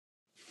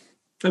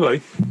Hey,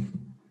 buddy.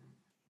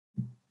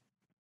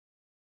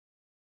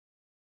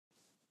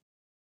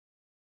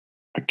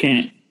 I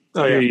can't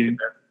hear you.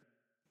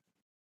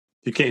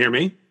 You can't hear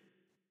me?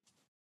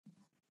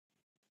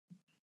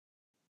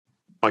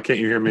 Why can't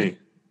you hear me?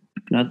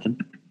 Nothing.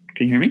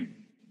 Can you hear me?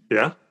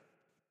 Yeah?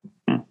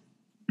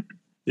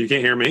 You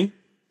can't hear me?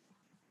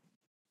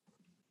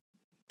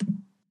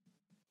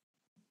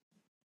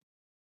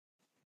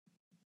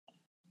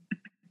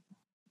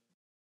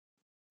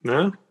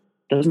 No?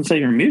 Doesn't say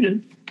you're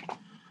muted.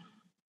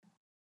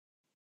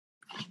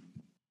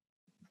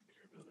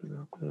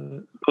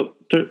 Oh,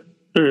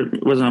 there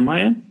wasn't on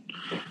my end?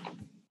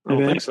 I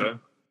don't think so.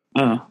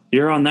 Oh,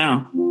 you're on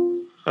now.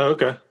 Oh,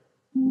 okay.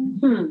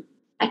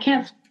 I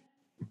can't.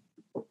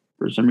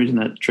 For some reason,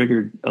 that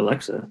triggered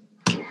Alexa.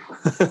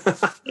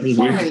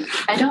 Sorry,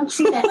 I don't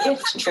see that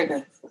it's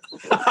trigger.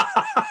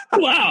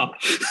 Wow.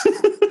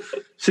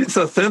 She's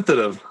so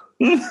sensitive.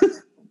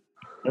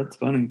 That's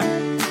funny.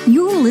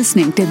 You're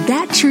listening to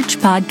That Church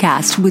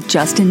Podcast with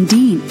Justin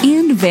Dean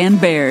and Van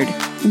Baird.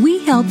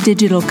 We help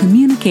digital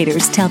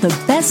communicators tell the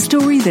best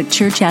story the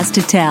church has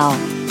to tell.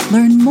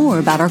 Learn more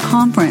about our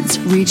conference,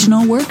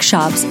 regional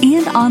workshops,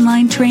 and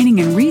online training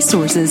and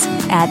resources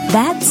at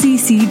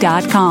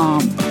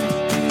thatcc.com.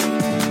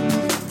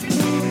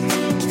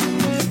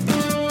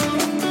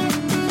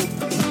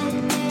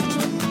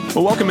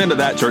 Well, welcome into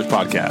That Church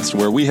Podcast,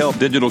 where we help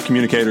digital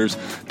communicators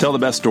tell the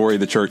best story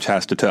the church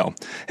has to tell.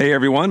 Hey,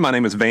 everyone. My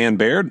name is Van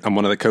Baird. I'm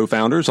one of the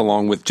co-founders,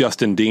 along with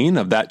Justin Dean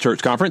of That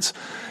Church Conference.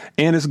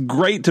 And it's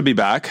great to be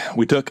back.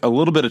 We took a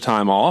little bit of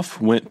time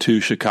off, went to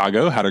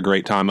Chicago, had a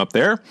great time up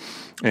there.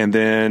 And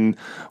then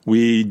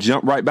we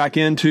jumped right back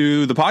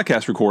into the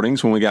podcast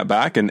recordings when we got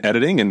back and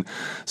editing. And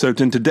so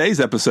in today's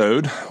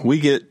episode, we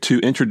get to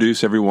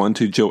introduce everyone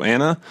to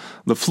Joanna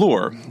la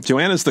Fleur.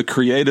 Joanna is the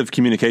creative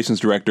communications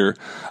director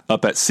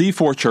up at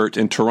C4 Church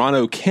in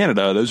Toronto,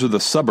 Canada. Those are the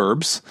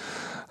suburbs.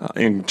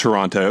 In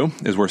Toronto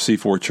is where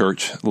C4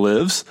 Church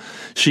lives.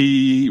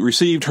 She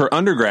received her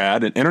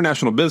undergrad in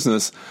international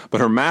business,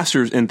 but her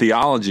master's in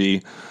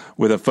theology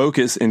with a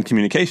focus in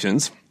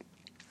communications.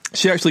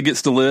 She actually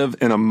gets to live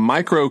in a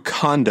micro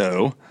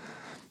condo.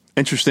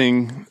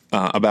 Interesting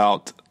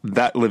about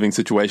that living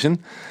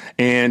situation.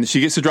 And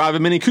she gets to drive a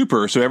Mini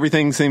Cooper, so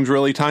everything seems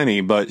really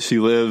tiny, but she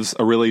lives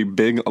a really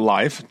big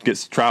life,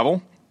 gets to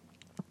travel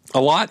a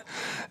lot.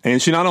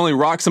 And she not only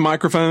rocks a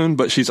microphone,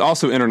 but she's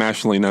also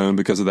internationally known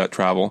because of that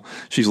travel.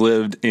 She's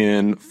lived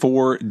in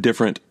 4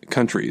 different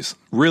countries.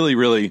 Really,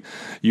 really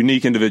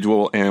unique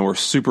individual, and we're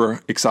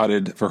super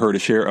excited for her to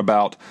share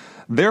about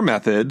their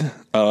method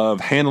of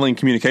handling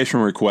communication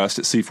requests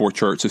at C4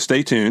 Church. So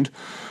stay tuned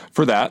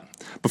for that.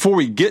 Before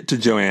we get to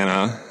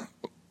Joanna,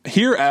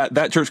 here at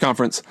That Church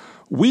Conference,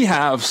 we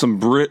have some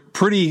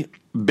pretty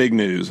big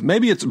news.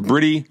 Maybe it's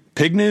pretty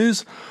pig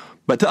news,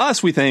 but to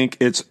us, we think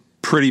it's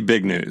pretty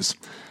big news.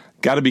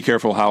 Got to be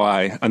careful how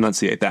I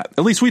enunciate that.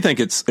 At least we think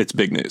it's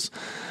big news.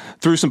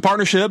 Through some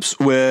partnerships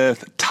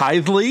with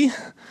Tithely,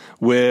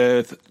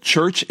 with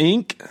Church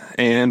Inc.,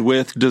 and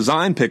with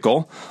Design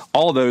Pickle,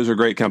 all of those are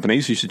great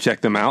companies. You should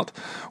check them out.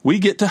 We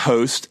get to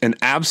host an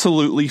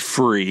absolutely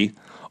free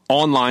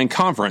online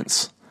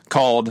conference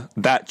called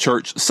That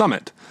Church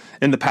Summit.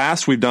 In the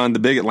past, we've done the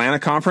big Atlanta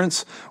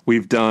conference.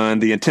 We've done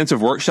the intensive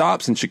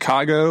workshops in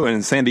Chicago and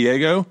in San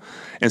Diego.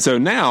 And so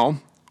now,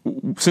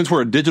 since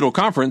we're a digital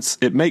conference,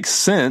 it makes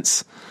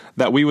sense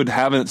that we would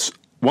have its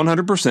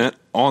 100%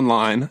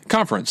 online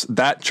conference,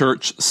 That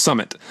Church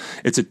Summit.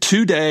 It's a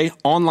 2-day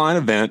online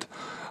event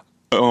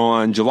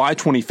on July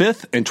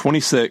 25th and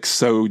 26th,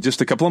 so just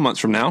a couple of months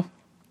from now.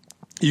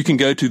 You can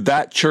go to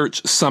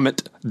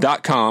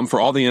thatchurchsummit.com for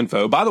all the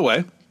info. By the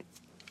way,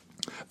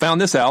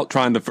 found this out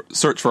trying to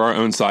search for our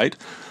own site.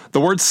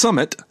 The word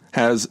summit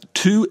has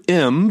 2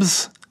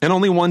 M's and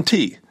only 1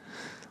 T.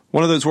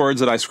 One of those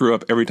words that I screw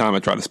up every time I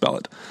try to spell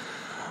it.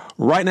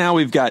 Right now,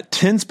 we've got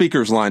 10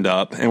 speakers lined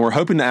up, and we're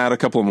hoping to add a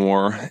couple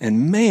more.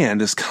 And man,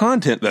 this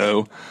content,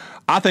 though,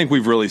 I think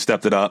we've really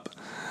stepped it up.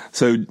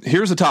 So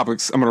here's the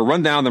topics. I'm going to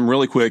run down them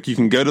really quick. You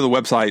can go to the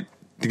website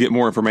to get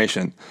more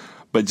information.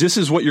 But this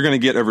is what you're going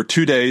to get over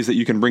 2 days that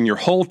you can bring your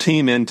whole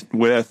team in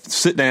with,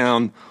 sit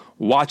down,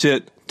 watch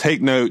it,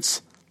 take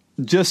notes.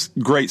 Just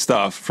great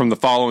stuff from the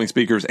following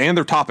speakers and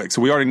their topics.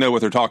 So we already know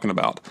what they're talking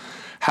about.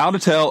 How to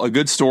tell a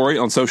good story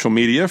on social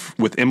media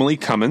with Emily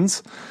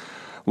Cummins.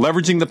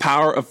 Leveraging the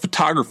power of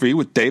photography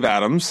with Dave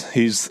Adams.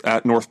 He's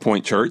at North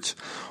Point Church.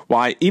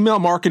 Why email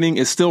marketing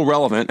is still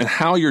relevant and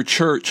how your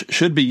church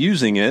should be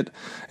using it.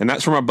 And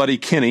that's from our buddy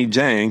Kenny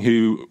Jang,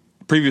 who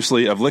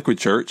previously of Liquid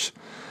Church.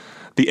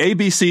 The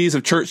ABCs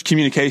of Church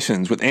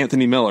Communications with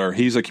Anthony Miller.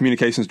 He's a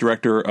communications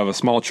director of a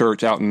small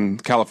church out in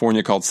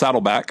California called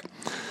Saddleback.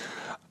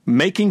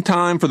 Making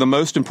time for the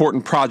most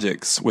important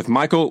projects with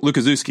Michael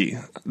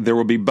Lukaszewski. There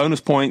will be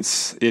bonus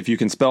points if you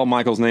can spell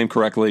Michael's name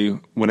correctly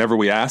whenever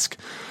we ask.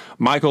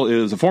 Michael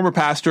is a former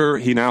pastor.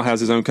 He now has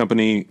his own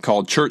company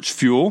called Church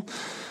Fuel.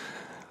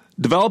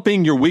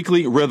 Developing your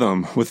weekly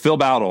rhythm with Phil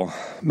Bowdle.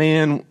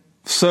 Man,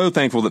 so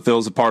thankful that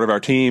Phil's a part of our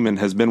team and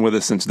has been with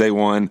us since day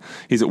one.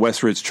 He's at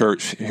Westridge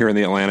Church here in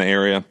the Atlanta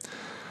area.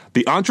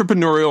 The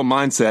Entrepreneurial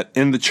Mindset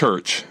in the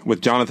Church with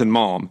Jonathan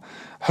Malm.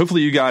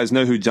 Hopefully you guys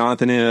know who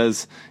Jonathan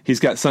is. He's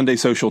got Sunday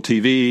Social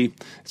TV.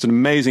 He's an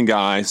amazing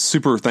guy.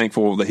 Super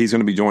thankful that he's going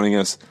to be joining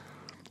us.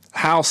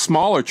 How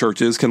smaller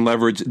churches can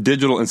leverage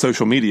digital and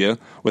social media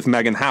with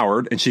Megan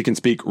Howard, and she can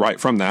speak right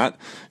from that.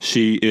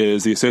 She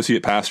is the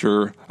associate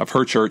pastor of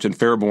her church in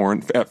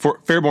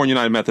Fairborn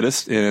United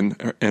Methodist in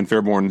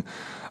Fairborn,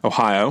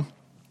 Ohio.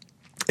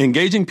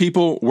 Engaging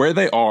people where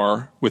they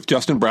are with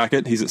Justin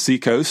Brackett. He's at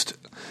Seacoast,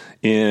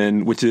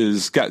 which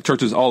is got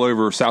churches all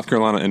over South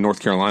Carolina and North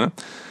Carolina.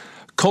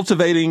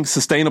 Cultivating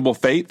Sustainable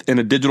Faith in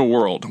a Digital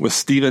World with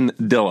Stephen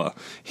Dilla.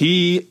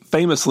 He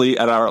famously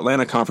at our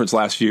Atlanta conference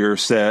last year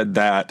said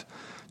that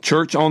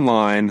church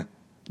online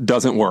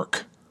doesn't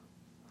work.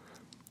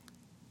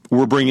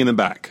 We're bringing him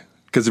back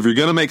because if you're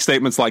going to make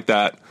statements like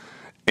that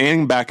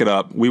and back it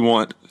up, we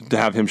want to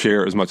have him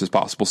share as much as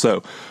possible.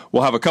 So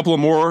we'll have a couple of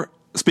more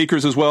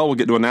speakers as well. We'll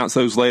get to announce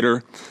those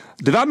later.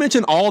 Did I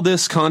mention all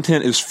this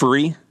content is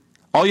free?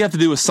 All you have to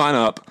do is sign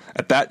up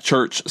at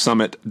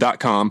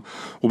thatchurchsummit.com.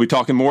 We'll be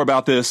talking more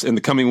about this in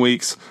the coming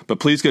weeks,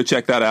 but please go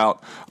check that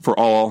out for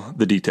all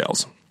the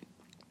details.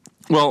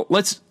 Well,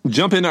 let's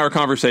jump into our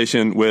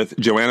conversation with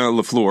Joanna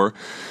la Fleur.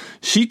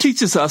 She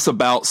teaches us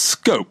about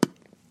scope,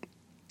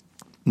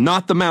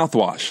 not the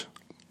mouthwash,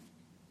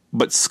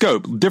 but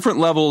scope, different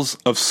levels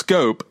of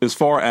scope as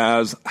far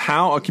as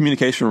how a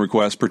communication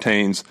request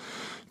pertains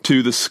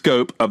to the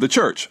scope of the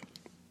church.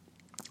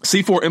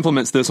 C4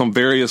 implements this on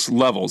various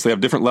levels. They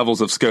have different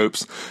levels of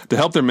scopes to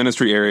help their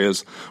ministry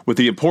areas with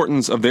the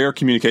importance of their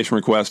communication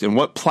request and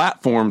what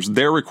platforms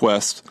their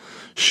requests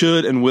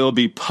should and will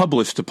be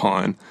published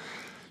upon.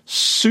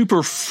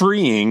 Super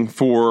freeing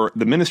for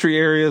the ministry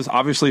areas,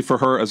 obviously for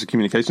her as a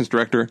communications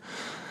director.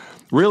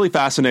 Really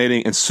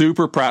fascinating and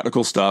super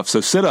practical stuff. So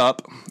sit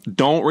up,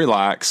 don't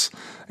relax,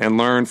 and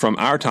learn from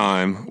our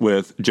time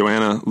with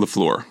Joanna la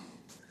Fleur.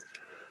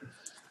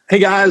 Hey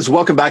guys,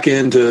 welcome back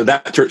into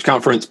That Church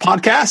Conference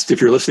podcast.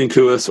 If you're listening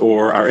to us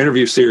or our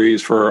interview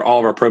series for all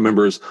of our pro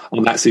members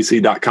on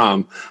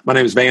thatcc.com. My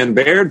name is Van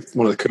Baird,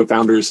 one of the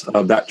co-founders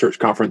of That Church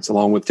Conference,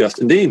 along with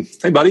Justin Dean.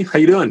 Hey buddy, how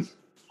you doing?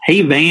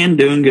 Hey Van,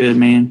 doing good,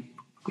 man.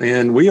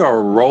 And we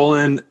are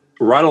rolling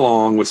right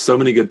along with so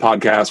many good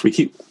podcasts.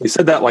 We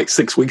said that like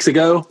 6 weeks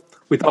ago.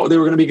 We thought they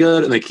were going to be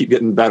good, and they keep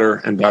getting better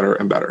and better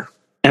and better.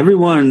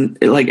 Everyone,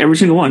 like every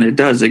single one, it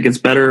gets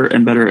better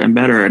and better and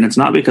better. And it's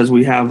not because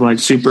we have like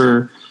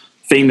super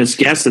famous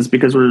guests. It's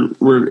because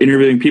we're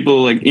interviewing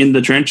people like in the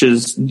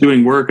trenches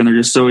doing work, and they're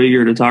just so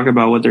eager to talk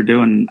about what they're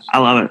doing. I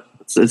love it.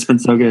 It's been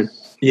so good.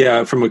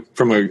 Yeah, from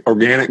a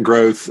organic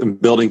growth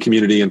and building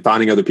community and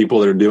finding other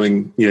people that are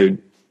doing,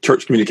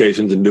 church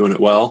communications and doing it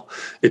well.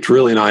 It's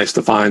really nice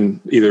to find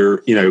either,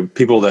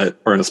 people that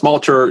are in a small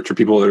church or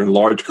people that are in a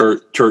large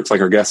church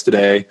like our guest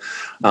today.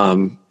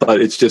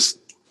 But it's just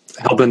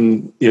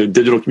helping,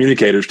 digital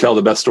communicators tell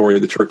the best story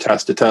the church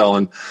has to tell.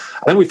 And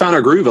I think we found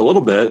our groove a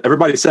little bit.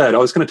 Everybody said,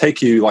 it's going to take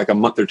you like a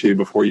month or two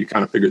before you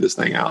kind of figure this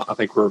thing out. I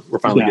think we're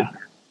finally getting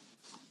there.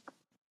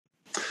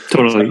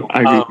 Totally. So,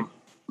 I agree.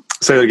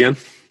 Say that again.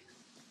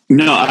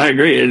 No, I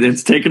agree.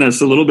 It's taken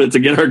us a little bit to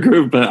get our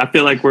groove, but I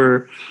feel like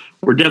we're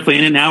definitely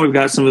in it now. We've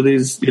got some of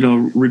these,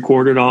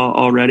 recorded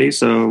already.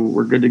 So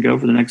we're good to go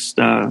for the next,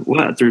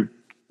 through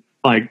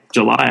like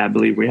July, I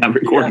believe we have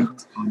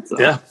recordings.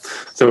 Yeah.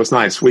 So it's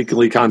nice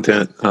weekly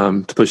content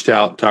to push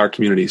out to our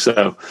community.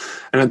 So,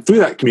 and then through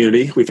that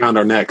community, we found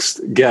our next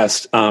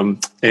guest.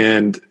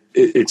 And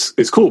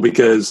it's cool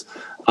because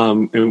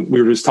and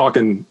we were just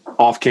talking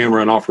off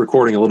camera and off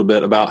recording a little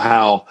bit about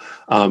how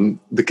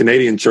the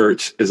Canadian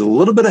church is a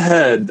little bit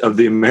ahead of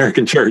the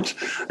American church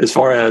as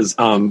far as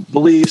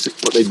beliefs,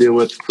 what they deal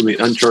with from the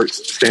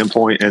unchurched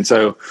standpoint. And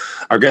so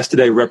our guest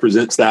today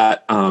represents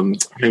that. Her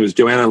name is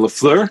Joanna la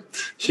Fleur.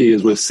 She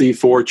is with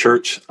C4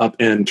 Church up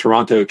in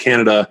Toronto,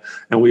 Canada.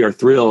 And we are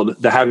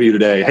thrilled to have you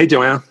today. Hey,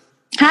 Joanna.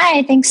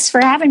 Hi, thanks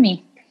for having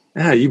me.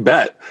 Yeah, you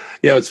bet.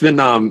 Yeah, it's been,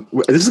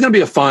 this is going to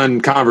be a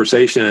fun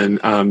conversation,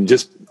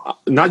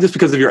 not just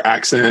because of your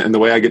accent and the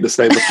way I get to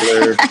say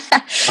before,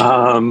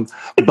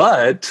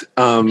 but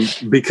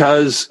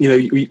because,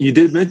 you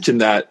did mention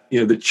that,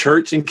 the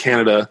church in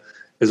Canada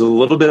is a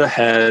little bit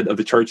ahead of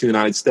the church in the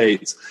United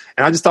States.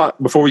 And I just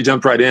thought before we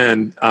jump right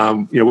in,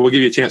 we'll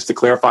give you a chance to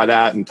clarify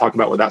that and talk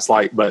about what that's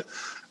like. But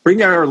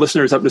bring our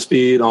listeners up to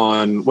speed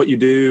on what you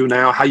do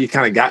now, how you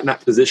kind of got in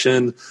that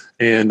position,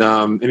 and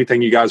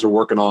anything you guys are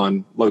working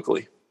on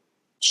locally.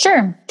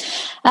 Sure.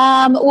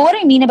 What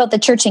I mean about the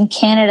church in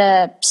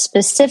Canada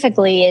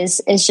specifically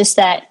is just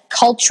that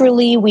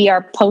culturally we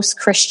are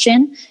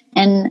post-Christian,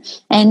 and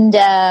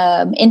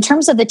in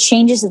terms of the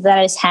changes that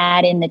has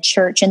had in the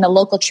church, in the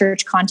local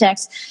church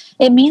context,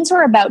 it means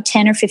we're about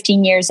 10 or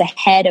 15 years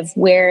ahead of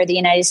where the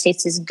United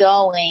States is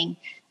going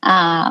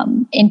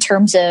in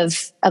terms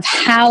of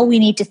how we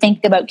need to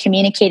think about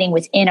communicating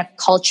within a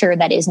culture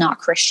that is not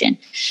Christian.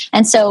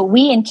 And so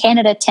we in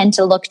Canada tend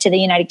to look to the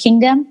United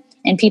Kingdom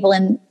and people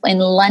in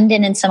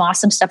London and some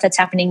awesome stuff that's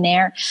happening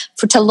there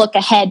to look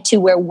ahead to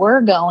where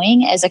we're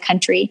going as a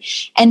country.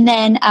 And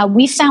then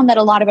we found that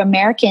a lot of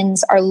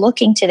Americans are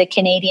looking to the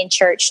Canadian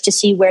church to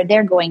see where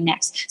they're going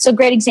next. So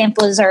great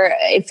examples are,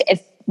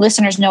 if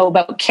listeners know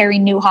about Kerry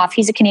Newhoff.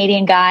 He's a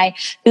Canadian guy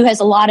who has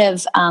a lot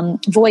of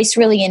voice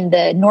really in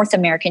the North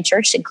American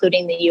church,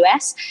 including the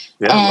U.S.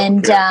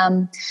 And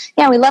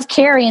we love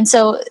Kerry. And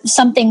so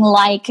something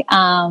like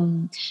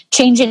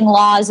changing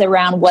laws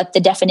around what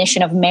the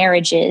definition of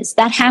marriage is,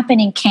 that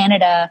happened in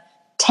Canada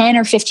 10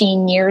 or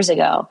 15 years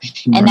ago.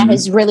 And that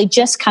has really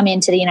just come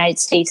into the United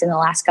States in the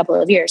last couple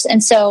of years.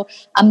 And so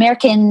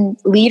American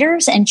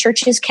leaders and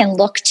churches can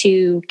look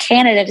to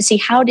Canada to see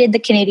how did the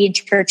Canadian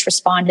church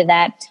respond to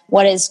that?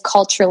 What has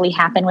culturally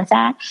happened with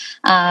that?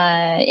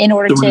 In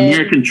order to...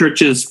 American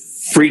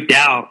churches freaked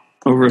out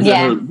over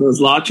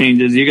those law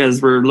changes. You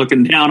guys were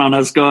looking down on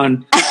us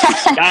going,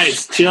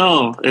 guys,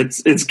 chill.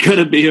 It's going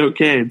to be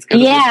okay.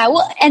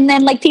 Well, and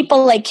then like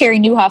people like Kerry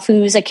Newhoff,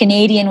 who's a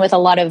Canadian with a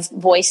lot of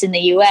voice in the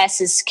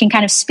U.S., can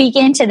kind of speak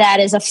into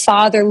that as a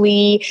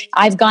fatherly,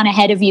 I've gone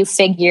ahead of you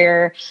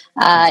figure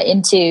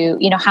into,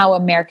 how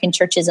American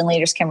churches and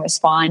leaders can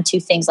respond to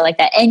things like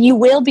that. And you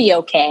will be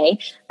okay.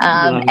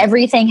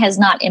 Everything has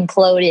not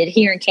imploded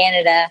here in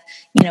Canada,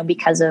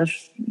 because of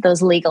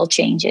those legal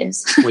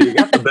changes. Well, you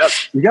got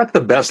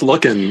the best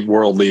looking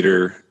world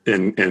leader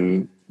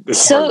in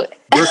so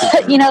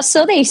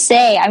they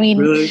say. I mean,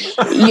 really?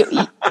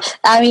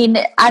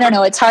 I don't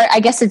know. It's hard. I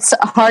guess it's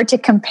hard to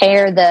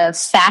compare the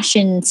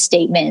fashion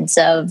statements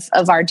of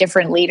our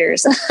different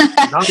leaders.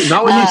 not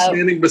when you're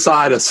standing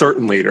beside a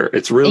certain leader.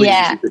 It's really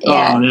easy to tell.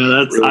 Oh, yeah,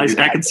 that's really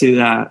I can see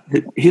that.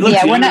 He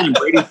looks younger than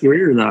Brady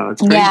Greer, though.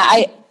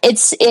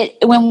 It's crazy.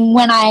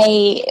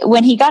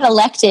 When he got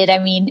elected, I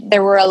mean,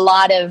 there were a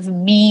lot of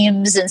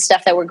memes and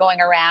stuff that were going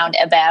around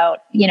about,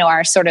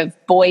 our sort of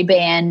boy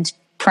band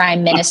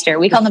prime minister.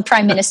 We call him the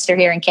prime minister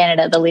here in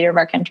Canada, the leader of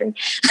our country.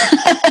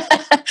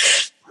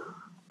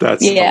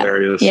 That's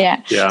hilarious.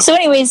 Yeah. So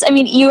anyways, I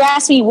mean, you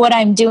asked me what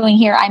I'm doing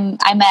here. I'm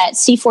at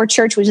C4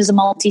 Church, which is a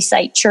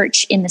multi-site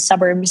church in the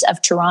suburbs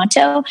of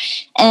Toronto.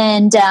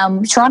 And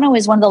Toronto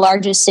is one of the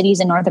largest cities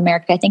in North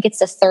America. I think it's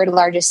the third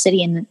largest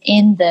city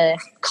in the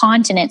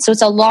continent. So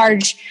it's a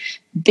large,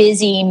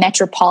 busy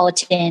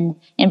metropolitan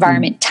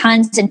environment,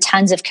 tons and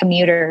tons of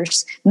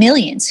commuters,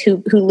 millions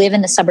who live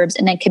in the suburbs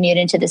and then commute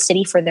into the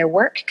city for their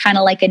work, kind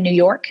of like a New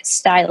York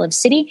style of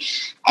city.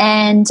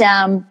 And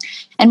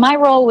my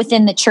role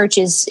within the church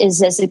is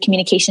as the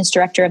communications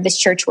director of this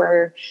church.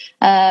 We're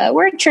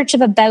a church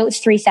of about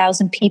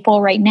 3,000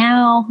 people right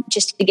now,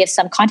 just to give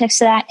some context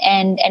to that,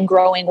 and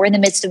growing. We're in the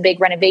midst of a big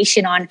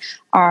renovation on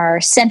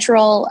our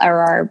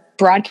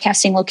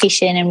broadcasting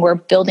location, and we're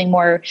building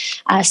more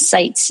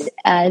sites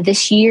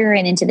this year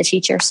and into the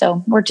future.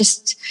 So we're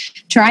just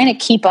trying to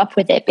keep up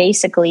with it,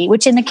 basically,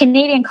 which in the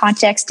Canadian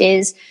context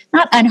is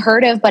not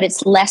unheard of, but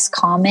it's less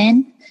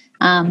common.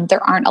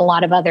 There aren't a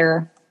lot of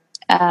other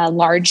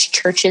large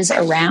churches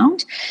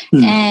around.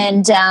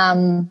 And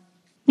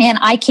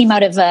I came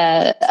out of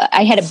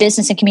I had a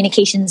business and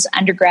communications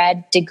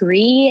undergrad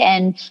degree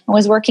and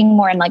was working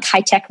more in like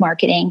high tech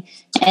marketing,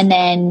 and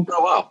then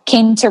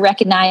came to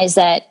recognize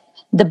that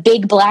the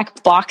big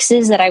black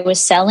boxes that I was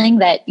selling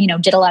that,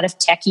 did a lot of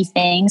techie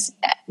things,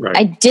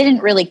 I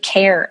didn't really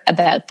care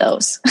about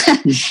those.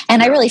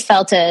 And I really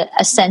felt a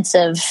sense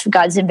of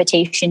God's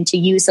invitation to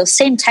use those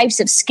same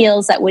types of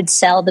skills that would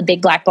sell the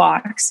big black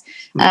box,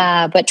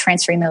 but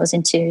transferring those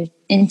into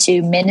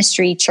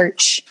ministry,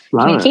 church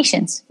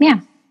communications.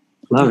 Yeah.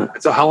 Love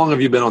it. So how long have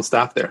you been on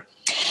staff there?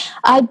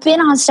 I've been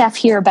on staff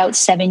here about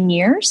 7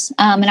 years.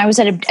 And I was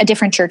at a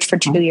different church for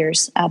 2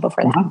 years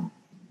before that.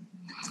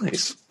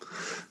 Nice.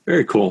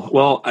 Very cool.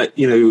 Well,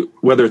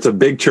 whether it's a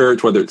big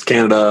church, whether it's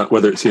Canada,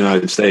 whether it's the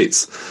United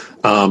States,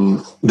 there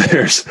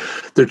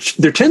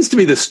tends to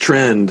be this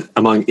trend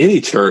among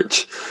any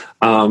church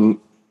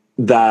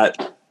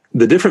that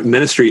the different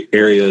ministry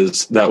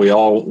areas that we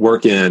all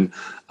work in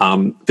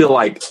feel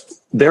like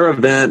their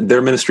event,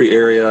 their ministry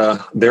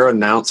area, their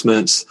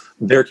announcements,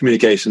 their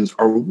communications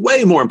are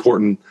way more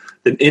important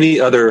than any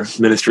other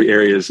ministry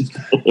areas,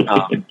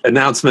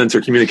 announcements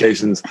or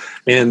communications.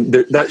 And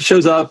that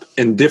shows up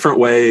in different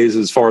ways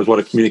as far as what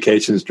a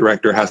communications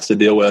director has to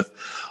deal with.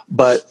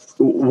 But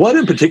what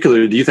in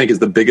particular do you think is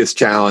the biggest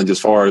challenge as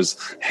far as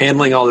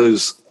handling all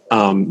those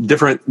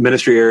different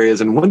ministry areas?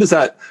 And when does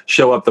that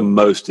show up the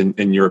most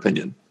in your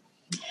opinion?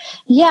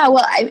 Yeah,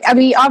 well, I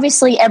mean,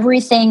 obviously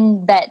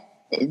everything that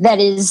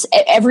is,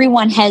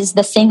 everyone has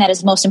the thing that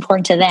is most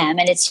important to them,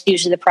 and it's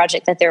usually the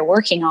project that they're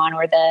working on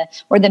or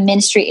the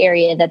ministry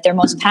area that they're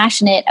most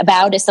passionate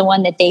about is the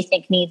one that they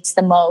think needs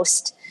the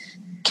most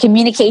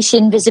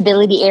communication,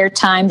 visibility,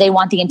 airtime. They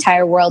want the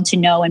entire world to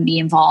know and be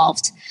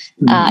involved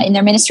in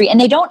their ministry. And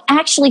they don't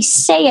actually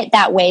say it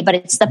that way, but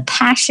it's the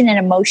passion and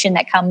emotion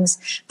that comes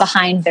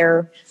behind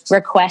their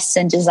requests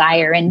and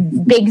desire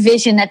and big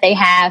vision that they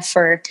have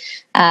for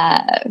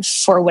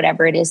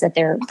whatever it is that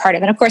they're part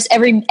of. And of course,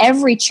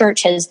 every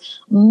church has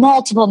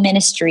multiple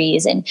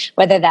ministries, and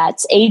whether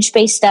that's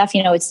age-based stuff,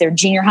 it's their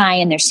junior high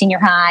and their senior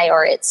high,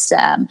 or it's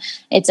a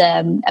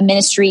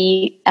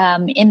ministry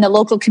in the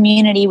local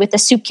community with the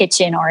soup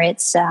kitchen, or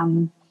it's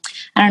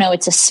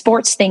it's a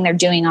sports thing they're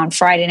doing on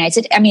Friday nights.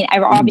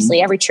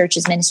 Obviously every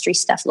church's ministry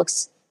stuff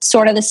looks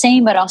sort of the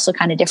same, but also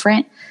kind of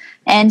different.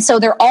 And so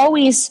they're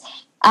always,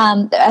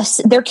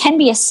 there can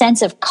be a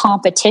sense of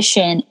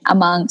competition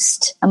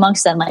amongst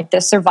them, like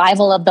the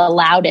survival of the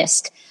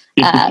loudest,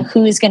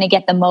 who is going to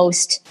get the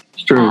most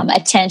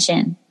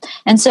attention.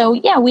 And so,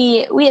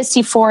 we at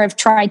C4 have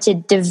tried to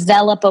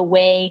develop a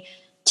way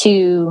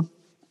to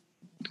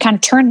kind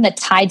of turn the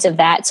tides of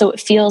that so it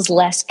feels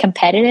less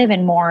competitive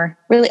and more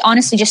really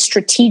honestly just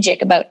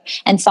strategic about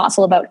and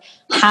thoughtful about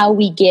how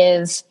we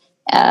give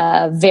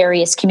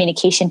various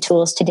communication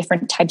tools to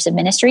different types of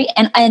ministry.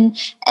 And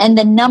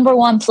the number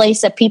one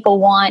place that people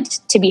want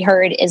to be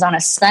heard is on a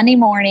Sunday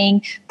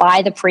morning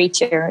by the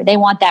preacher. They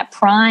want that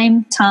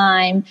prime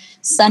time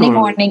Sunday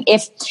morning.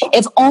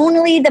 If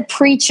only the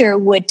preacher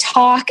would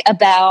talk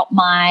about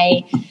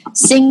my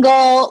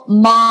single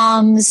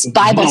mom's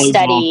Bible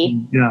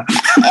study,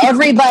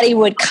 everybody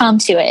would come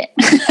to it.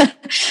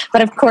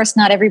 But of course,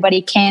 not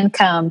everybody can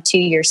come to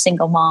your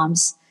single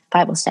mom's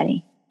Bible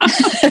study.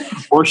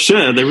 Or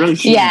should. They really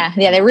shouldn't.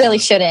 Yeah, they really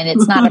shouldn't.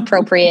 It's not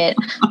appropriate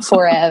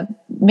for a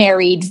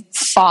married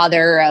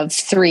father of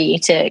 3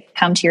 to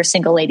come to your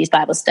single ladies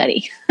Bible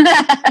study.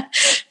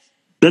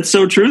 That's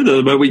so true,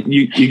 though. But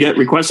you get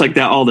requests like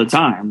that all the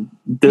time.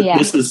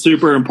 This is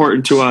super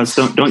important to us.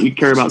 Don't you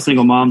care about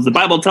single moms? The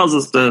Bible tells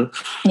us to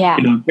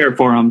care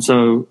for them.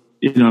 So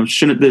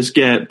shouldn't this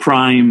get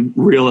prime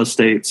real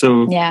estate?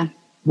 So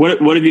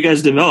what have you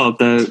guys developed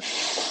that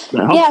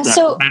helps?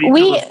 So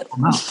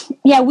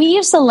we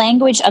use the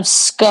language of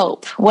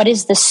scope. What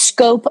is the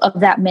scope of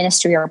that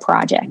ministry or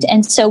project?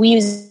 And so we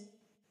use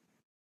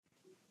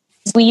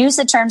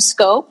the term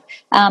scope.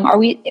 Are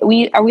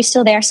we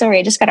still there? Sorry,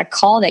 I just got a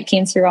call that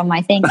came through on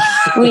my thing.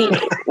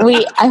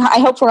 I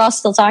hope we're all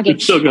still talking.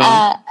 It's still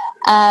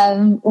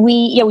going. We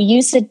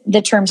use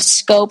the term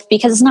scope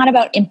because it's not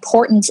about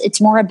importance. It's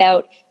more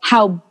about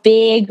how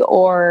big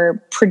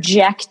or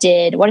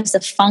projected, what is the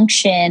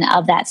function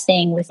of that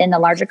thing within the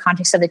larger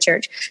context of the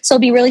church. So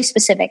be really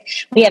specific.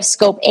 We have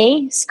scope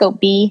A,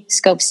 scope B,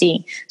 scope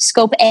C.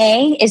 Scope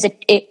A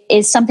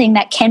is something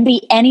that can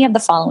be any of the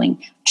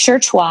following: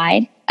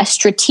 church-wide, a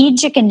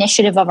strategic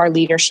initiative of our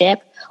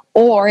leadership,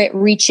 or it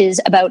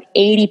reaches about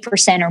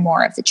 80% or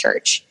more of the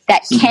church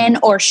that can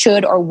or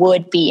should or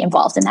would be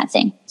involved in that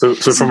thing. So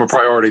from a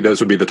priority, those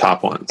would be the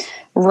top ones.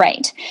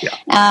 Right.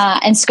 Yeah.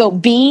 And scope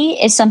B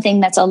is something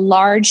that's a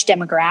large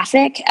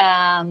demographic.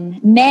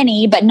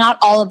 Many, but not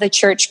all of the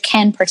church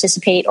can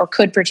participate or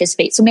could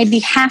participate. So maybe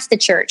half the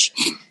church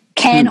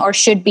can or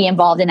should be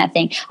involved in that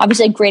thing.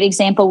 Obviously, a great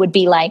example would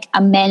be like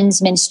a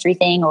men's ministry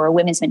thing or a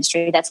women's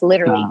ministry. That's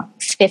literally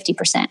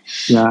 50%.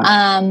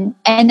 Yeah.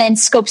 And then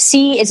scope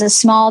C is a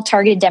small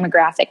targeted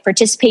demographic.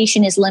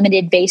 Participation is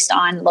limited based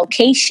on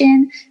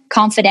location,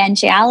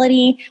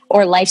 confidentiality,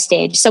 or life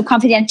stage. So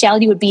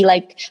confidentiality would be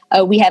like,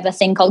 we have a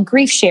thing called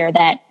grief share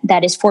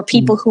that is for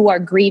people who are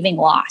grieving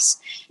loss.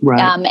 Right.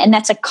 And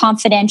that's a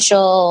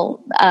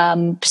confidential,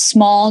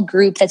 small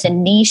group. That's a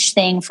niche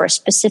thing for a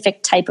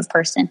specific type of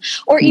person.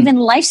 Or even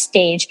life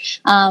stage,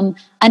 an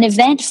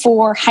event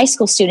for high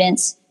school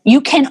students.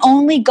 You can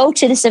only go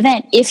to this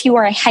event if you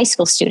are a high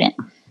school student.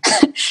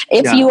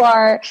 If you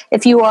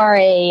are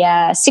a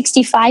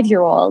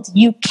 65-year-old,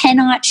 you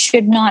cannot,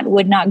 should not,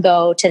 would not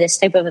go to this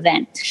type of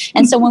event.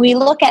 And so when we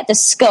look at the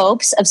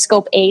scopes of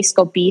scope A,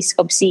 scope B,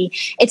 scope C,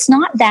 it's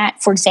not that,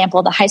 for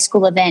example, the high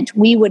school event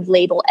we would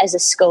label as a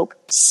scope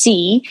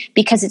C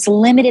because it's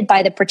limited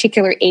by the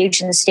particular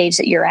age and the stage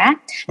that you're at.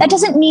 That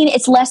doesn't mean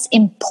it's less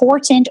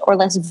important or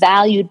less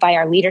valued by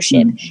our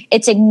leadership.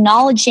 It's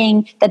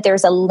acknowledging that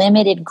there's a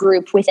limited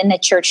group within the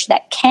church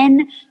that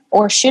can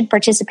or should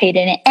participate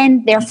in it.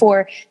 And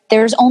therefore,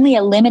 there's only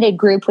a limited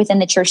group within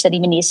the church that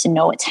even needs to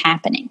know it's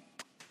happening.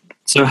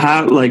 So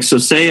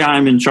say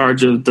I'm in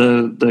charge of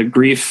the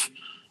grief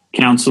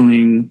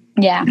counseling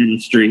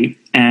ministry,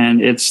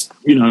 and it's,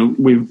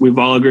 we've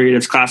all agreed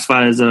it's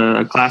classified as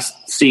a class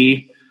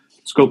C,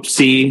 scope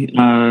C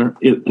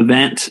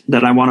event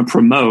that I want to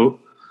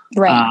promote.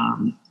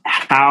 Right.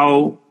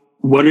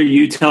 What are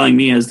you telling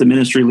me as the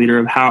ministry leader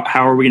of how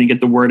are we going to get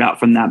the word out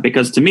from that?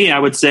 Because to me, I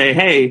would say,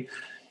 hey,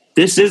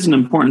 this is an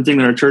important thing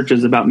that our church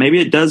is about. Maybe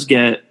it does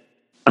get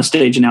a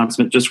stage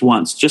announcement just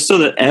once, just so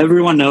that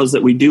everyone knows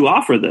that we do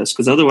offer this,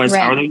 because otherwise,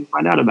 how are they going to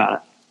find out about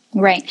it?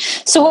 Right.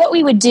 So what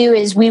we would do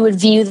is we would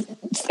view,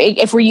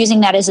 if we're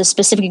using that as a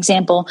specific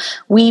example,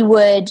 we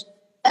would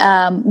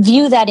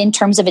view that in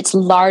terms of its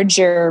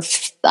larger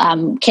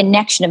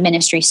connection of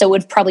ministry. So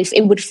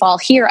it would fall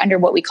here under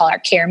what we call our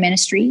care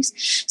ministries.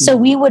 So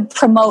we would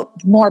promote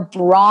more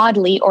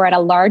broadly or at a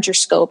larger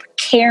scope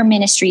care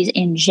ministries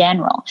in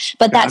general.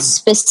 But that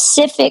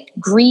specific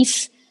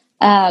grief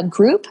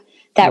group,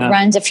 that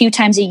runs a few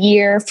times a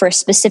year for a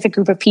specific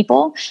group of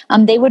people,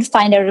 they would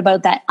find out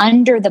about that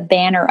under the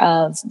banner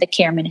of the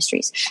care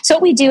ministries. So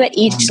what we do at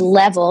each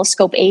level,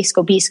 scope A,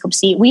 scope B, scope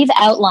C, we've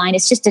outlined,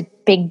 it's just a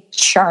big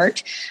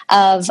chart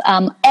of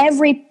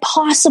every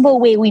possible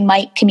way we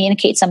might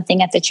communicate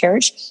something at the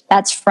church.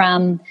 That's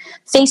from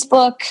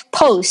Facebook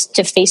post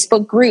to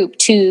Facebook group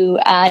to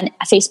a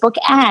Facebook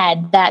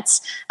ad.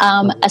 That's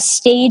a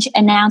stage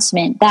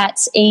announcement.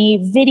 That's a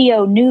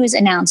video news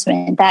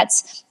announcement.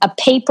 That's a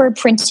paper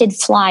printed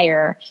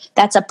flyer.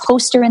 That's a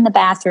poster in the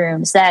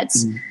bathrooms.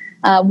 That's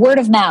word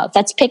of mouth.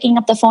 That's picking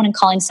up the phone and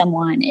calling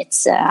someone.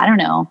 It's I don't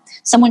know.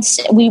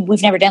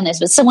 We've never done this,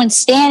 but someone's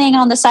standing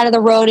on the side of the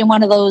road in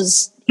one of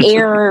those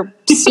air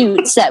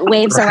suits that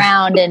waves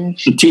around and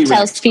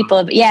tells people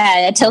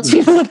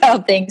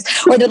about things,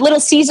 or the Little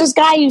Caesars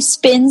guy who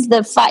spins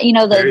the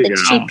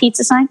cheap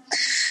pizza sign.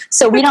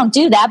 So we don't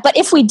do that, but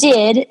if we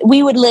did,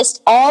 we would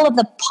list all of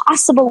the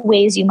possible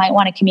ways you might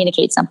want to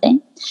communicate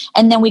something,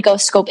 and then we go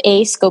scope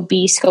A, scope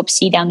B, scope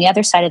C down the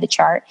other side of the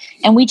chart,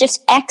 and we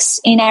just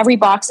X in every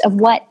box of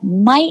what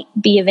might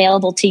be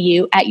available to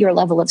you at your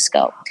level of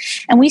scope.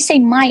 And we say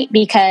might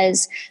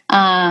because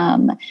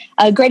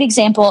a great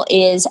example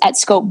is at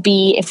scope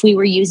B. If we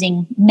were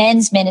using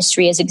men's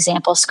ministry as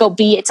example, scope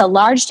B, it's a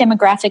large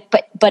demographic,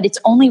 but it's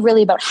only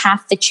really about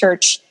half the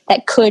church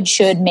that could,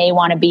 should, may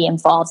want to be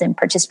involved and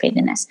participate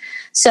in this.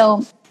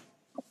 So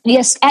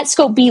yes, at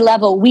scope B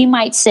level, we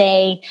might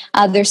say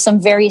there's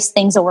some various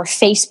things over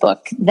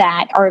Facebook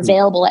that are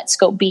available at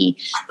scope B.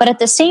 But at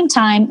the same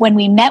time, when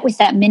we met with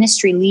that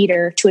ministry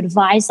leader to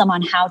advise them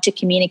on how to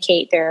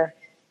communicate their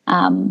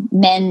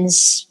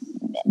men's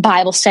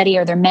Bible study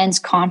or their men's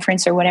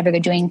conference or whatever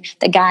they're doing,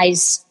 the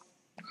guys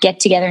get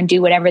together and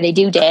do whatever they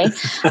do day.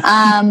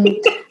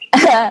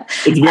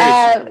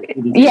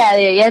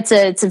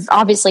 It's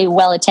obviously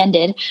well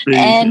attended,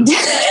 and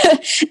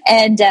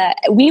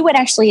we would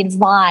actually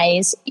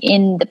advise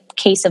in the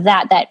case of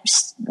that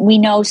we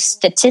know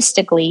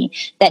statistically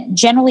that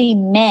generally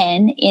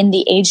men in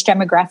the age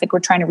demographic we're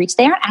trying to reach,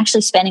 they aren't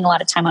actually spending a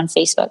lot of time on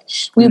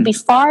Facebook. We would be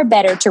far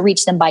better to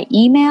reach them by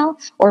email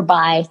or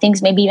by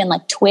things maybe even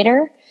like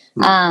Twitter.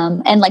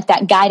 And like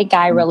that guy to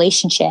guy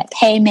relationship.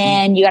 Hey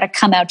man, you got to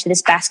come out to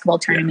this basketball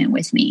tournament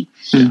with me.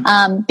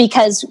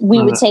 Because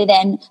we would say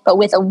then, but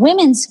with a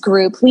women's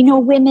group, we know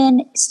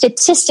women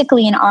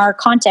statistically in our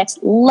context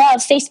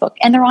love Facebook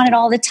and they're on it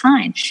all the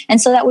time. And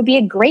so that would be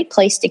a great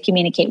place to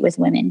communicate with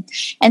women.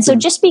 And so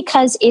just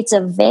because it's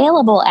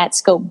available at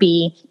scope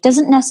B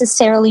doesn't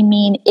necessarily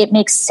mean it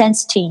makes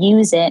sense to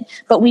use it,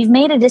 but we've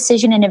made a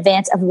decision in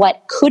advance of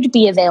what could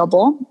be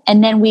available.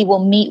 And then we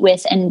will meet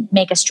with and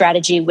make a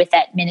strategy with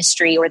that ministry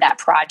or that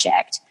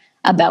project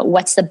about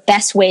what's the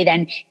best way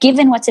then,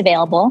 given what's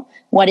available,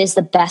 what is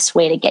the best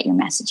way to get your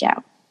message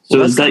out.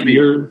 So is that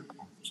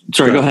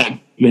sorry, go ahead,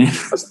 man.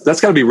 That's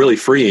got to be really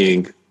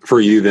freeing for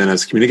you then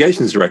as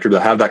communications director to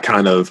have that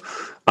kind of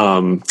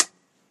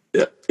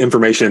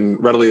information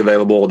readily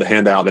available to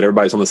hand out, that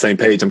everybody's on the same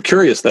page. I'm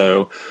curious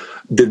though,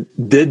 did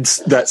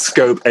that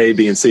scope A,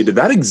 B, and C, did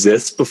that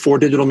exist before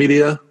digital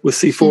media with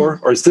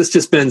C4? Or has this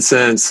just been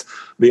since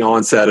the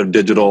onset of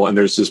digital and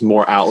there's just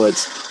more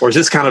outlets? Or is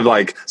this kind of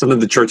like something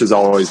the church has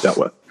always dealt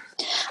with?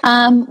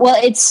 Well,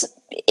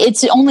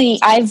 it's only,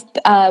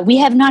 we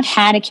have not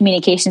had a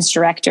communications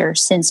director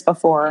since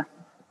before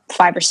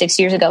 5 or 6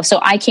 years ago.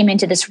 So I came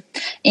into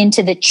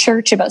the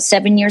church about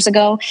 7 years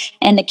ago,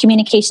 and the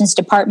communications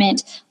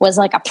department was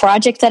like a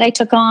project that I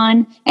took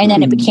on, and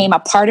then it became a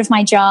part of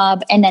my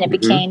job, and then it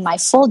became my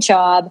full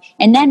job.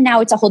 And then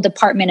now it's a whole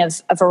department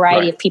of a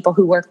variety of people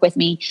who work with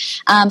me.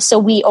 So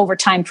we over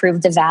time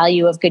proved the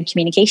value of good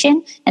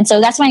communication. And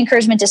so that's my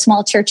encouragement to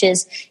small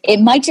churches.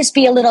 It might just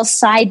be a little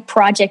side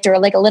project or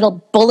like a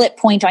little bullet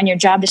point on your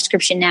job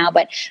description now,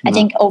 but I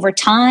think over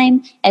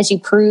time, as you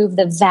prove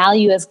the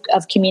value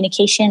of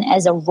communication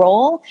as a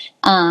role,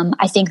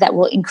 I think that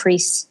will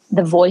increase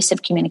the voice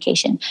of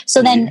communication.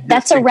 So then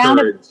that's a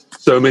round.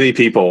 So many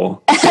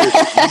people,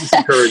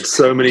 encouraged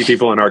so many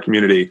people in our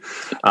community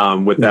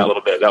with that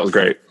little bit. That was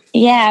great.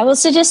 Yeah. Well,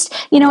 so just,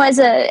 as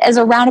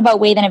a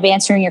roundabout way then of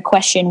answering your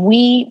question,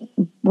 we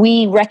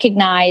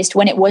recognized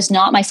when it was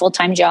not my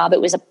full-time job, it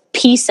was a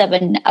piece of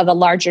a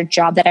larger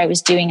job that I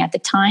was doing at the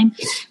time.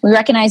 We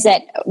recognized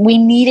that we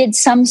needed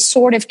some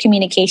sort of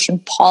communication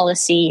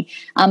policy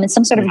and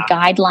some sort of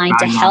guideline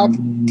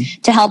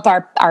to help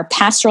our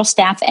pastoral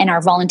staff and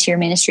our volunteer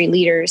ministry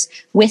leaders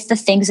with the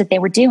things that they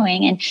were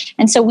doing.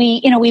 And so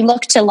we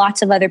looked to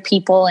lots of other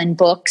people and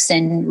books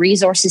and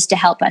resources to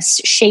help us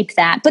shape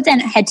that, but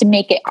then had to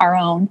make it our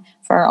own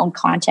for our own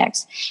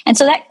context. And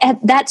so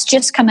that's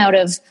just come out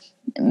of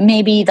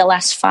maybe the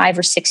last 5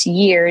 or 6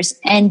 years.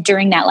 And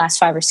during that last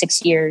 5 or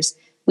 6 years,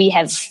 we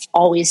have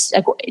always,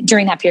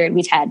 during that period,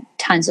 we've had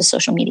tons of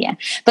social media.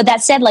 But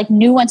that said, like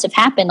new ones have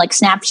happened, like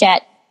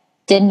Snapchat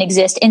didn't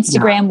exist.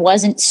 Instagram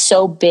wasn't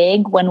so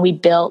big when we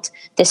built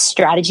this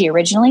strategy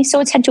originally. So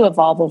it's had to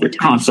evolve over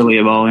time. Constantly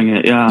evolving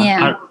it.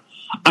 Yeah.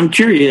 I'm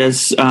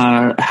curious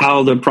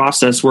how the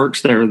process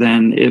works there.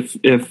 Then, if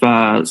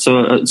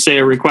say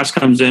a request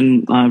comes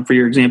in for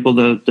your example,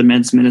 the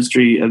men's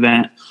ministry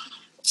event.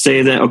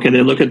 Say that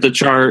they look at the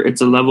chart. It's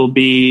a level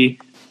B.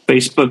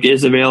 Facebook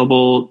is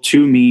available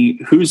to me.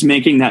 Who's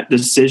making that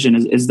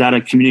decision? Is that a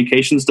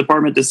communications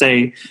department to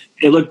say,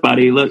 "Hey, look,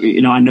 buddy, look,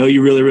 I know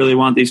you really, really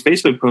want these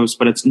Facebook posts,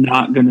 but it's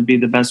not going to be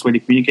the best way to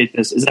communicate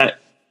this." Is that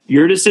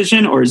your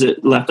decision, or is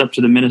it left up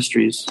to the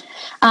ministries?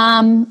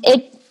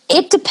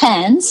 It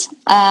depends,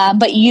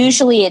 but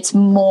usually it's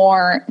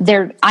more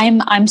there.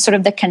 I'm sort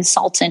of the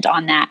consultant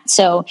on that.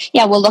 So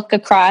yeah, we'll look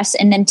across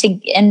and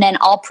then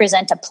I'll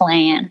present a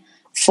plan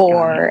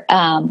for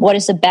what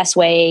is the best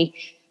way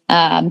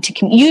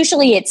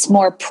usually it's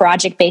more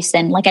project based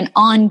than like an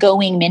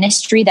ongoing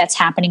ministry that's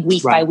happening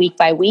week by week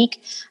by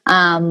week.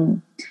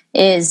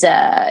 It's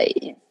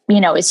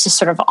just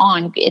sort of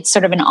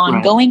an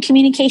ongoing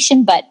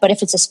communication, but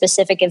if it's a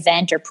specific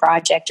event or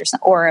project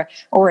or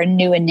a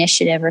new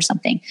initiative or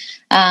something,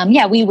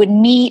 we would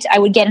meet. I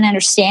would get an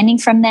understanding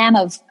from them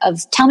of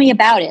tell me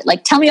about it.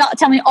 Like tell me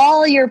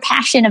all your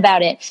passion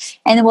about it.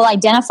 And then we'll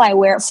identify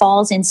where it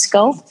falls in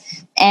scope.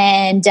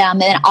 And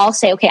then I'll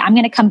say, okay, I'm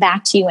going to come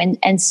back to you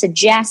and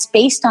suggest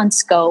based on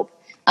scope,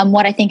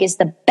 what I think is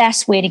the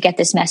best way to get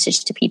this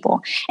message to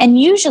people.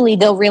 And usually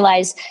they'll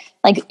realize,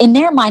 like in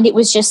their mind, it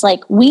was just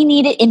like, we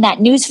need it in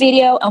that news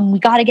video and we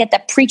got to get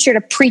the preacher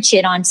to preach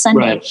it on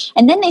Sunday. Right.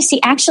 And then they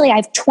see, actually, I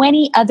have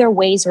 20 other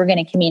ways we're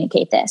going to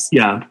communicate this.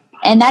 Yeah.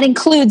 And that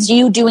includes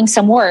you doing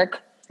some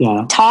work,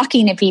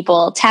 talking to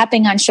people,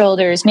 tapping on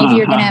shoulders. Maybe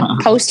you're going to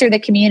poster the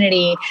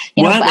community,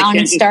 out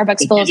in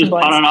Starbucks bulletin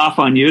boards. On and off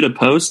on you to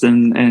post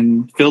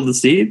and fill the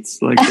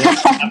seats. Like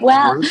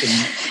well,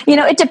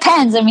 it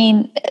depends. I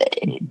mean,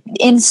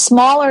 in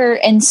smaller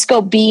and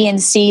scope B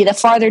and C, the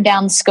farther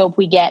down scope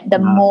we get, the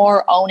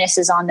more onus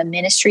is on the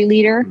ministry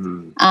leader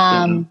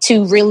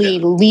to really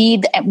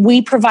lead.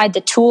 We provide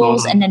the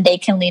tools and then they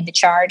can lead the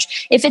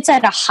charge. If it's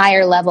at a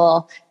higher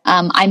level,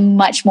 I'm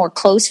much more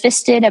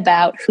close-fisted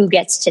about who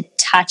gets to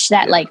touch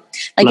that. Like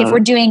if we're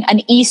doing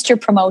an Easter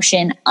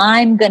promotion,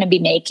 I'm going to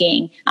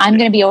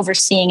be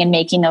overseeing and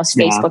making those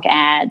Facebook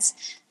ads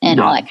and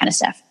all that kind of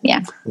stuff.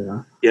 Yeah.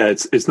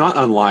 It's not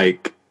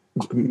unlike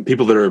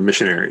people that are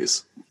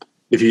missionaries.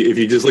 If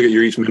you just look at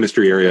your each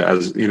ministry area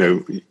as,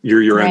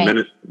 you're your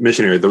own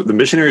missionary, the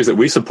missionaries that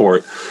we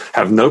support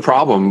have no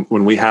problem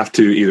when we have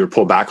to either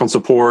pull back on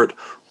support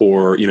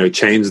or,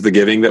 change the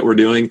giving that we're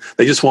doing.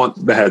 They just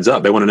want the heads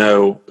up. They want to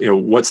know,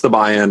 what's the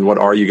buy-in? What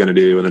are you going to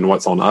do? And then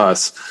what's on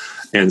us?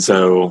 And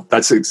so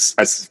that's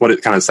what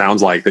it kind of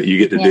sounds like that you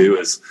get to do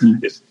is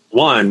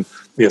one,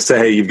 say,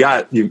 hey,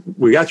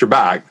 we got your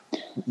back,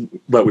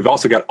 but we've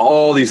also got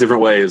all these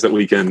different ways that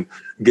we can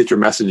get your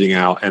messaging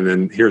out. And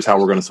then here's how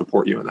we're going to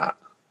support you in that.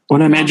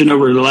 Well, I imagine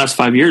over the last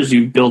 5 years,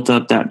 you've built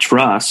up that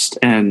trust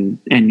and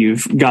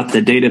you've got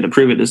the data to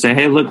prove it, to say,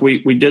 hey, look, we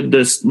did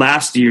this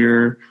last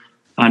year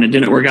and it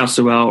didn't work out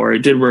so well, or it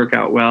did work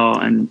out well.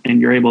 And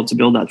you're able to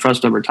build that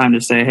trust over time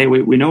to say, hey,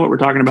 we know what we're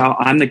talking about.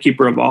 I'm the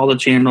keeper of all the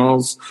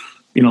channels.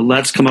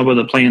 Let's come up with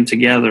a plan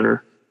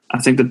together. I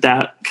think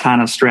that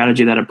kind of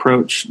strategy, that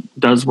approach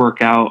does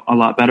work out a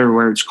lot better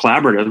where it's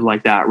collaborative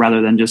like that,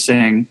 rather than just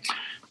saying,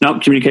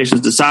 nope,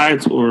 communications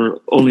decides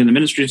or only the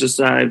ministries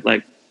decide.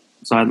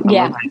 So I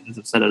love how you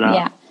set it up.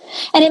 Yeah.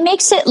 And it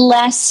makes it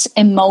less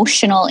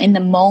emotional in the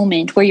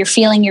moment where you're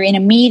in a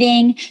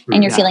meeting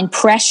and you're feeling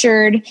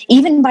pressured,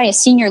 even by a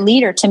senior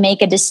leader, to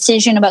make a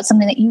decision about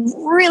something that you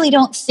really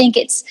don't think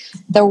it's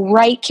the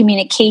right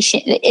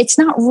communication. It's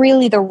not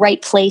really the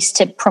right place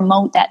to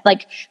promote that.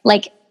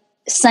 Like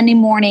Sunday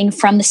morning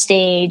from the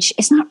stage,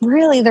 it's not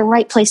really the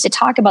right place to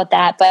talk about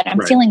that, but I'm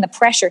feeling the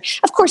pressure.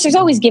 Of course, there's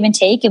always give and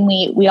take, and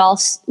we all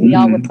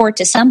report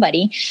to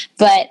somebody,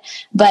 but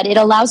it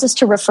allows us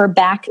to refer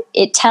back.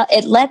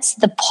 It lets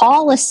the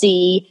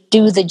policy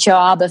do the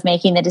job of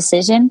making the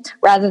decision,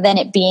 rather than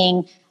it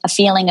being a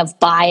feeling of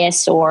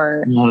bias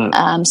or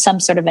some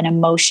sort of an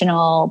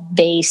emotional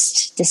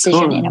based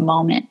decision in a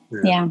moment.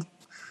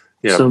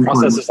 Yeah, so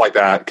processes like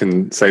that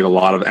can save a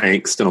lot of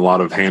angst and a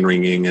lot of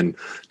hand-wringing, and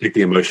take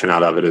the emotion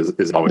out of it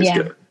is always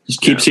good. Just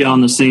keeps you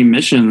on the same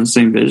mission, the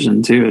same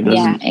vision, too. It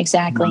doesn't,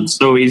 exactly. It's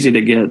so easy to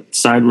get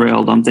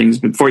side-railed on things.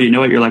 Before you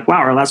know it, you're like, wow,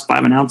 our last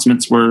 5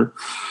 announcements were,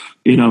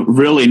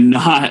 really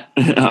not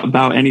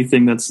about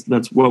anything that's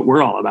what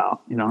we're all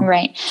about,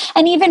 Right.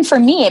 And even for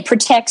me, it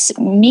protects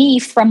me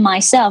from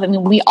myself. I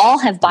mean, we all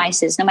have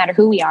biases, no matter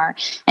who we are.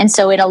 And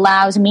so it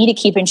allows me to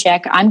keep in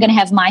check. I'm going to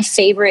have my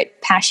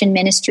favorite passion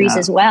ministries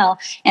as well.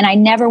 And I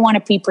never want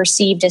to be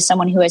perceived as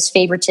someone who has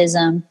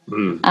favoritism,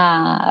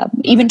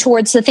 even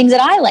towards the things that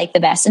I like the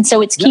best. And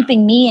so it's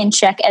keeping me in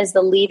check as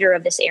the leader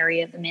of this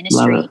area of the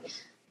ministry.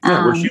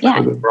 We're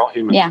human. We're all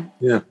human.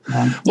 Yeah.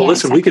 Well,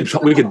 listen, we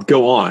could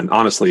go on,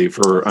 honestly,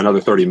 for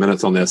another 30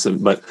 minutes on this,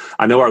 but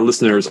I know our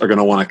listeners are going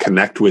to want to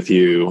connect with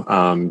you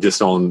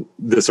just on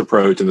this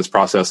approach and this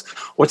process.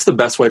 What's the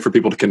best way for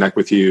people to connect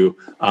with you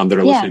that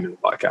are listening to the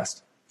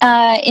podcast?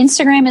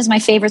 Instagram is my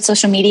favorite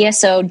social media.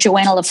 So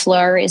Joanna la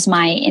Fleur is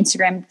my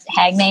Instagram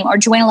tag name, or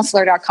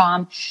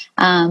joannalafleur.com.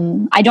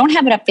 I don't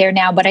have it up there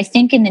now, but I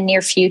think in the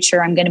near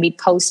future, I'm going to be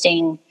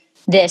posting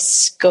this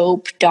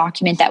scope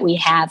document that we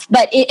have.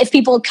 But if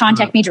people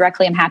contact me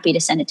directly, I'm happy to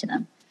send it to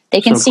them.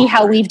 They can see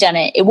how we've done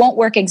it. It won't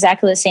work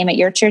exactly the same at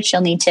your church.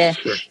 You'll need to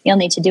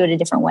do it a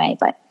different way,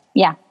 but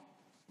yeah.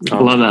 I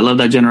love that. Love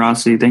that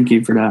generosity. Thank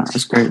you for that.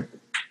 That's great.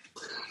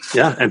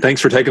 Yeah. And thanks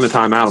for taking the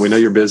time out. We know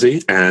you're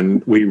busy,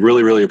 and we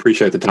really, really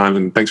appreciate the time,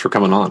 and thanks for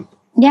coming on.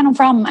 Yeah, no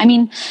problem. I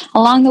mean,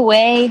 along the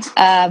way,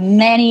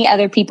 many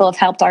other people have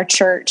helped our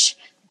church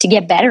to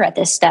get better at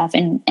this stuff.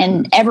 And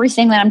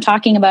everything that I'm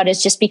talking about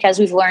is just because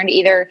we've learned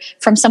either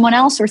from someone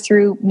else or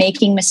through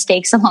making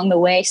mistakes along the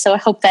way. So I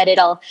hope that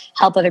it'll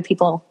help other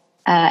people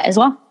as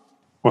well.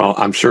 Well,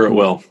 I'm sure it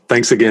will.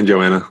 Thanks again,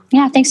 Joanna.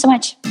 Yeah, thanks so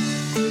much.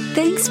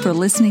 Thanks for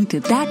listening to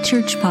That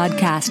Church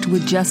Podcast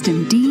with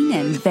Justin Dean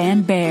and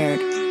Van Baird.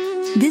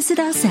 Visit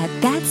us at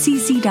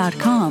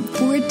thatcc.com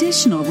for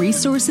additional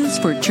resources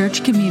for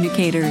church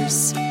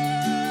communicators.